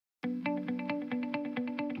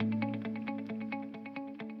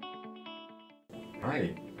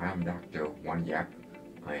Hi, I'm Dr. Huan Giap.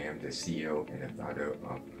 I am the CEO and the founder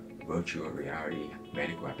of virtual reality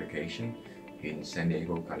medical application in San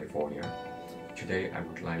Diego, California. Today, I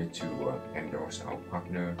would like to endorse our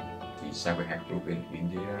partner, the Cipherhex Group in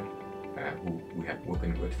India, who we have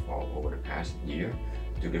worked with for over the past year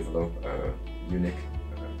to develop a unique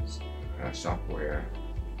software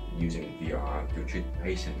using VR to treat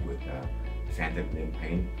patients with phantom limb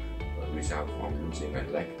pain result from losing a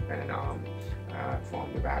leg and an arm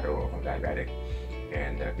from the battle of a diabetic.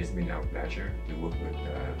 And it's been our pleasure to work with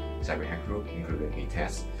the Cipherhex Group, including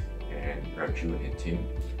Vitesse and Raju and his team.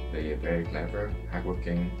 They are very clever,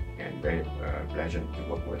 hardworking, and very pleasant to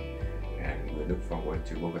work with. And we look forward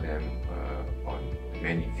to work with them on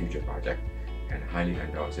many future projects and highly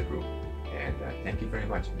endorse the group. And thank you very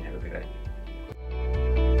much and have a good day.